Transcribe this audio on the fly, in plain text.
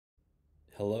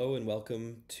Hello and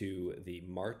welcome to the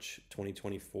March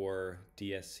 2024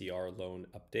 DSCR loan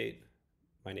update.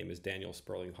 My name is Daniel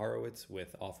Sperling-Horowitz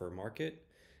with OfferMarket,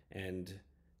 and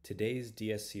today's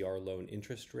DSCR loan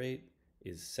interest rate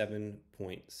is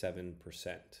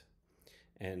 7.7%.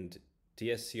 And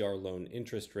DSCR loan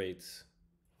interest rates,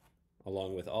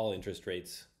 along with all interest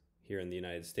rates here in the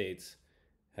United States,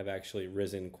 have actually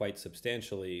risen quite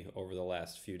substantially over the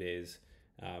last few days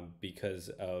because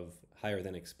of higher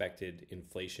than expected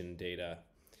inflation data,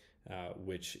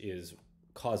 which is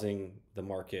causing the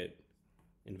market,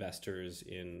 investors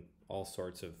in all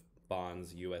sorts of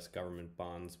bonds, U.S. government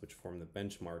bonds, which form the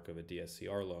benchmark of a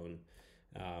DSCR loan,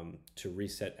 to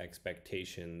reset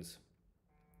expectations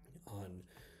on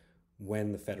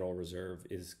when the Federal Reserve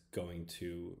is going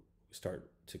to start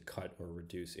to cut or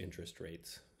reduce interest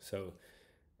rates. So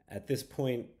at this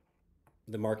point,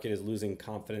 the market is losing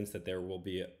confidence that there will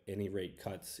be any rate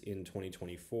cuts in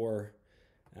 2024.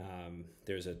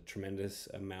 There's a tremendous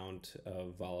amount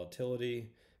of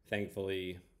volatility.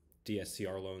 Thankfully,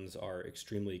 DSCR loans are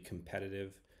extremely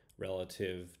competitive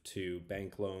relative to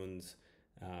bank loans,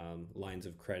 lines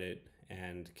of credit,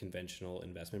 and conventional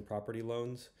investment property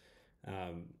loans.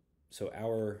 So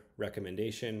our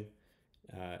recommendation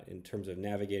in terms of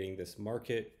navigating this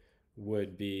market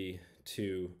would be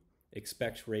to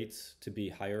expect rates to be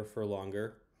higher for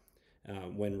longer.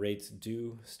 When rates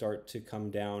do start to come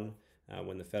down,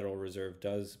 when the Federal Reserve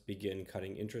does begin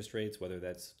cutting interest rates, whether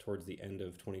that's towards the end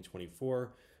of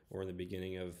 2024 or in the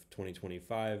beginning of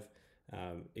 2025,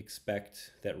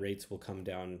 expect that rates will come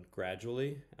down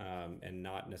gradually and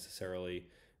not necessarily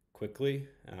quickly,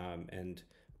 and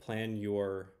plan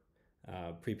your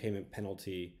prepayment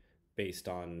penalty based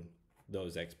on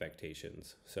those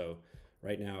expectations. So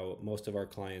right now, most of our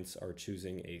clients are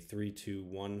choosing a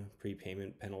 3-2-1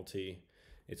 prepayment penalty.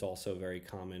 It's also very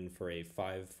common for a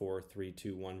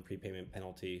 5-4-3-2-1 prepayment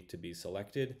penalty to be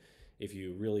selected if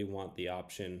you really want the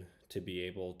option to be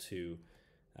able to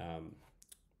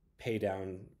pay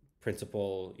down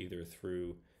principal either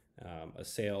through a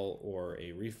sale or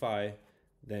a refi.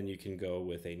 Then you can go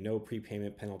with a no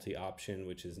prepayment penalty option,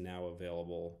 which is now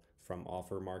available from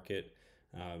OfferMarket.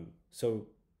 So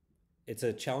it's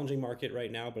a challenging market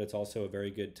right now, but it's also a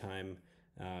very good time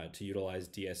to utilize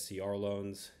DSCR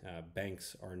loans.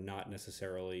 Banks are not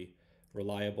necessarily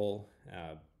reliable.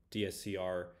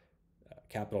 DSCR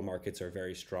capital markets are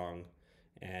very strong,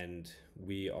 and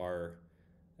we are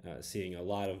seeing a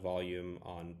lot of volume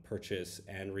on purchase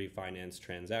and refinance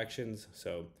transactions.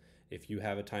 So if you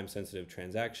have a time-sensitive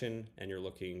transaction and you're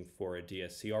looking for a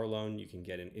DSCR loan, you can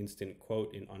get an instant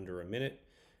quote in under a minute.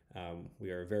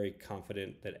 We are very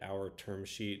confident that our term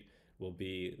sheet will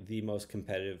be the most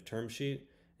competitive term sheet,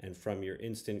 and from your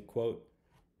instant quote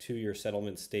to your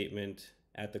settlement statement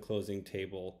at the closing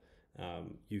table,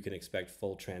 you can expect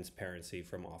full transparency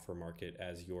from OfferMarket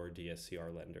as your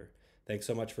DSCR lender. Thanks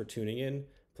so much for tuning in.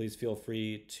 Please feel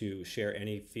free to share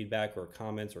any feedback or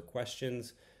comments or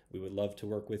questions. We would love to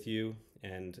work with you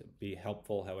and be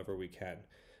helpful however we can.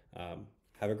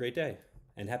 Have a great day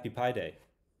and happy Pi Day.